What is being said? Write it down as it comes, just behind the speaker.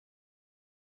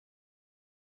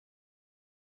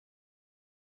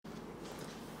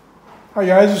Hi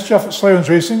guys, it's Jeff at Slavens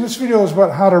Racing. This video is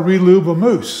about how to relube a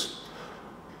Mousse.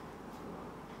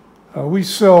 We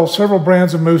sell several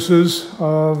brands of Mousses.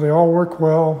 They all work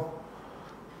well.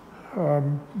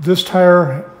 This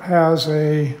tire has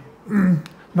a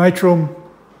Nitro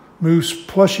Mousse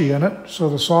plushie in it, so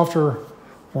the softer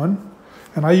one.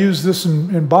 And I use this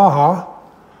in Baja.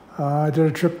 I did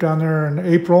a trip down there in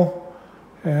April,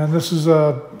 and this is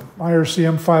a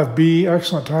IRC M5B,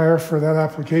 excellent tire for that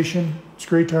application. It's a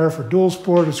great tire for dual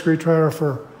sport. It's a great tire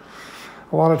for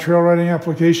a lot of trail riding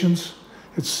applications.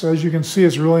 It's, as you can see,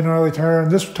 it's a really gnarly tire,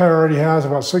 and this tire already has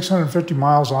about 650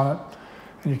 miles on it.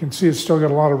 And you can see it's still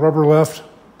got a lot of rubber left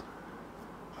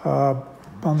on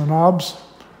the knobs.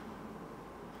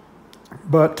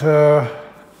 But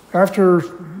after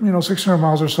 600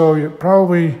 miles or so, you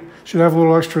probably should have a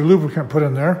little extra lubricant put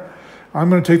in there. I'm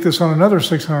going to take this on another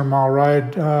 600-mile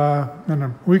ride in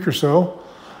a week or so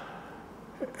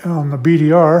on the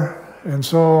BDR, and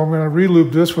so I'm going to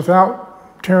relube this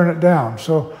without tearing it down.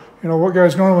 So, what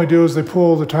guys normally do is they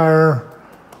pull the tire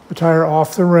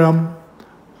off the rim,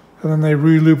 and then they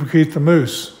relubricate the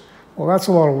Mousse. Well, that's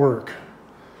a lot of work.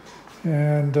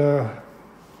 And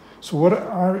so what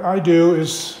I do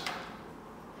is,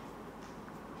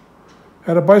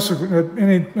 at a bicycle, at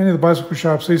any of the bicycle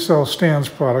shops, they sell Stan's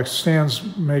products.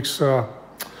 Stan's makes a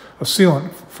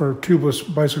sealant for tubeless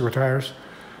bicycle tires.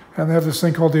 And they have this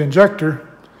thing called the injector,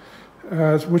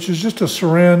 which is just a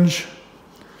syringe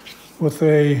with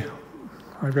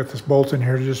I've got this bolt in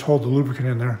here to just hold the lubricant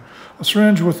in there. A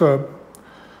syringe with a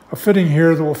fitting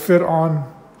here that will fit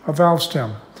on a valve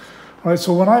stem. All right,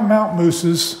 so when I mount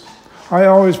Mousses, I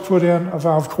always put in a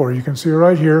valve core. You can see it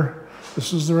right here.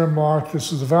 This is the rim block,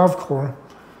 this is the valve core.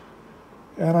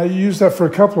 And I use that for a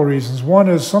couple of reasons. One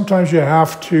is sometimes you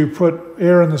have to put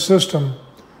air in the system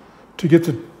to get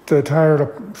the tire to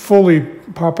fully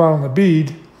pop out on the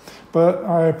bead, but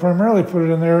I primarily put it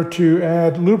in there to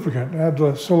add lubricant, add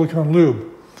the silicone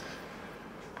lube.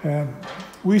 And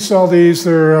we sell these,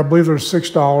 I believe they're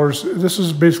 $6. This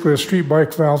is basically a street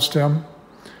bike valve stem,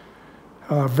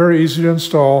 very easy to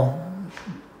install.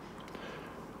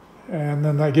 And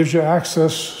then that gives you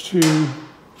access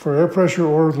for air pressure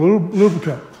or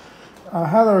lubricant. I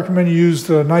highly recommend you use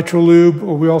the Nitro Lube,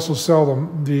 or we also sell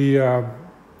the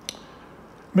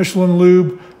Michelin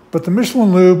Lube, but the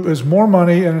Michelin Lube is more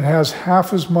money and it has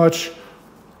half as much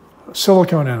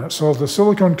silicone in it. So the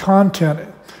silicone content,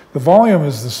 the volume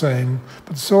is the same,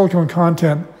 but the silicone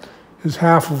content is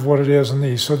half of what it is in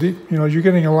these. So you're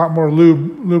getting a lot more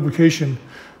lubrication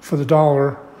for the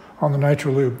dollar on the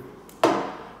Nitro Lube.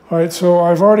 All right, so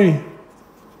I've already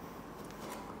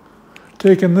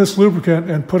taken this lubricant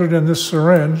and put it in this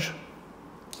syringe.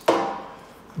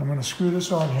 I'm going to screw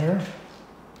this on here.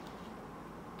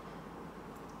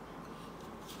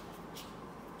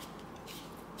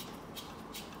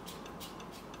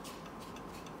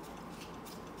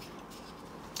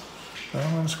 And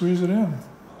I'm going to squeeze it in.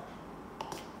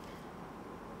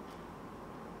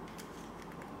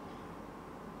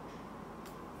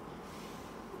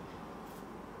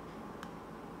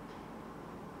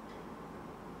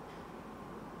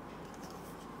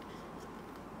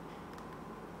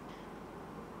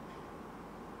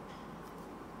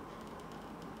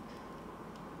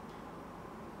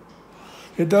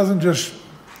 It doesn't just,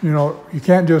 you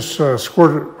can't just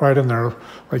squirt it right in there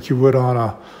like you would on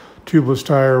a tubeless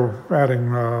tire adding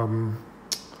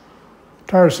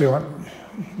tire sealant.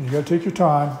 You got to take your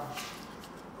time,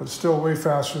 but it's still way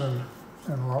faster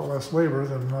and a lot less labor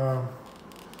than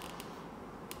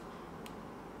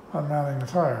unmounting the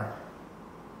tire.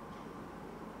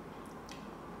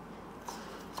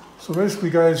 So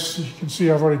basically, guys, you can see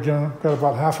I've already got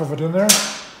about half of it in there,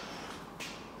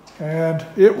 and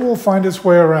it will find its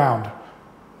way around.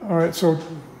 All right, so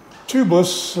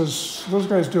Tubeless, those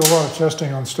guys do a lot of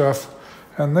testing on stuff,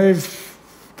 and they've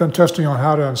done testing on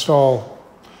how to install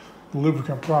the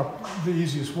lubricant the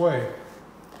easiest way.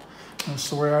 That's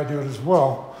the way I do it as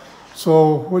well.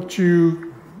 So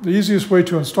the easiest way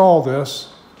to install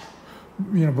this,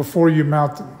 before you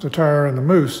mount the tire and the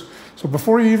Mousse. So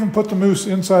before you even put the Mousse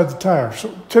inside the tire.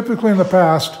 So typically in the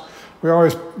past, we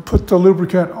always put the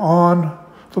lubricant on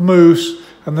the Mousse,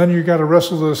 and then you got to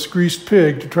wrestle this greased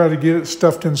pig to try to get it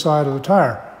stuffed inside of the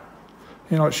tire.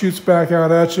 It shoots back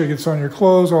out at you, it gets on your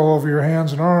clothes, all over your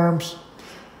hands and arms,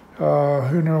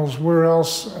 who knows where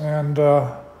else, and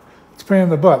it's a pain in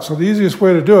the butt. So the easiest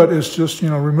way to do it is just,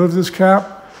 remove this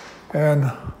cap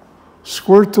and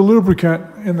squirt the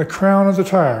lubricant in the crown of the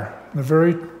tire, in the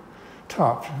very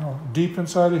top, deep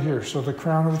inside of here, so the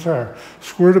crown of the tire.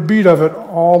 Squirt a bead of it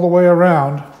all the way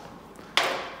around.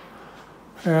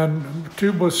 And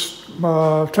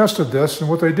Tubeless tested this, and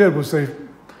what they did was they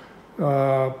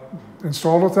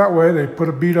installed it that way. They put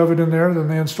a bead of it in there, then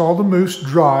they installed the Mousse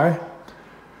dry.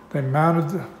 They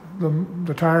mounted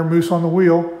the tire Mousse on the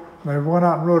wheel, and they went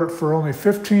out and rode it for only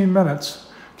 15 minutes,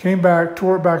 came back,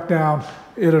 tore it back down.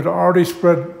 It had already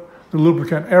spread the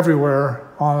lubricant everywhere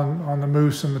on the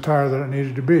Mousse and the tire that it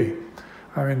needed to be.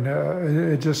 I mean,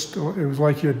 it was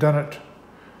like you had done it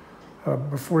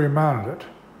before you mounted it.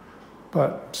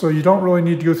 But so you don't really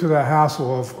need to go through that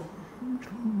hassle of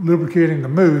lubricating the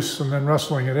Mousse and then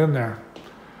wrestling it in there.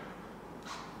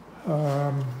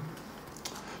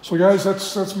 So guys,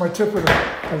 that's my tip of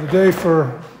the day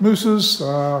for Mousses.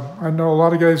 I know a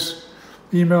lot of guys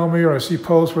email me, or I see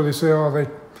posts where they say, oh, they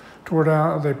tore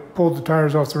down, they pulled the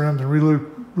tires off the rims and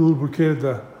re-lubricated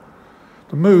the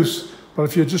Mousse. But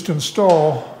if you just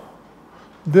install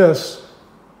this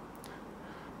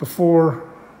before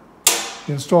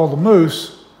you install the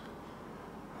Mousse,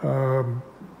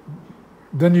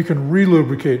 then you can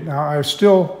re-lubricate. Now I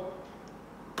still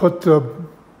put the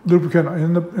lubricant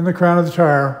in the crown of the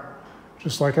tire,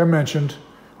 just like I mentioned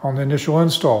on the initial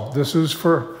install. This is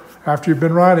for after you've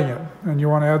been riding it and you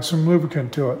want to add some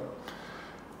lubricant to it.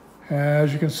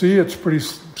 As you can see, it's pretty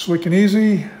slick and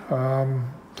easy,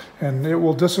 and it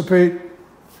will dissipate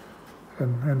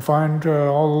and find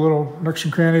all the little nooks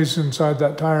and crannies inside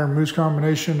that tire and Mousse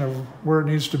combination of where it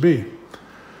needs to be.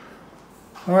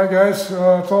 All right, guys,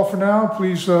 that's all for now.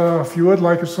 Please, if you would,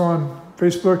 like us on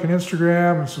Facebook and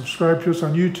Instagram, and subscribe to us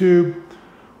on YouTube.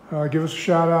 Give us a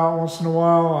shout out once in a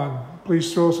while, and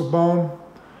please throw us a bone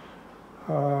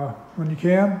when you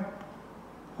can.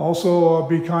 Also,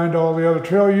 be kind to all the other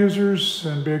trail users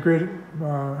and be a great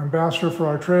ambassador for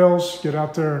our trails. Get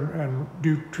out there and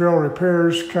do trail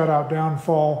repairs, cut out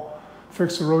downfall,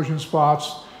 fix erosion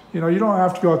spots. You know, you don't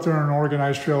have to go out there on an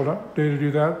organized trail day to do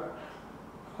that.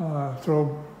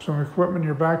 Throw some equipment in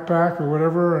your backpack or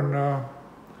whatever, and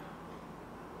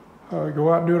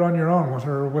go out and do it on your own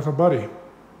with a buddy.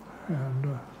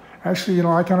 And actually, you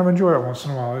know, I kind of enjoy it once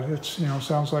in a while. It's, you know,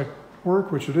 sounds like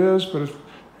work, which it is, but it's,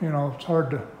 you know, it's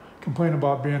hard to complain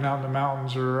about being out in the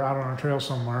mountains or out on a trail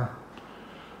somewhere.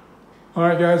 All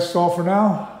right, guys, that's all for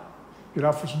now. Get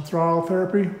out for some throttle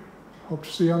therapy. Hope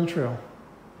to see you on the trail.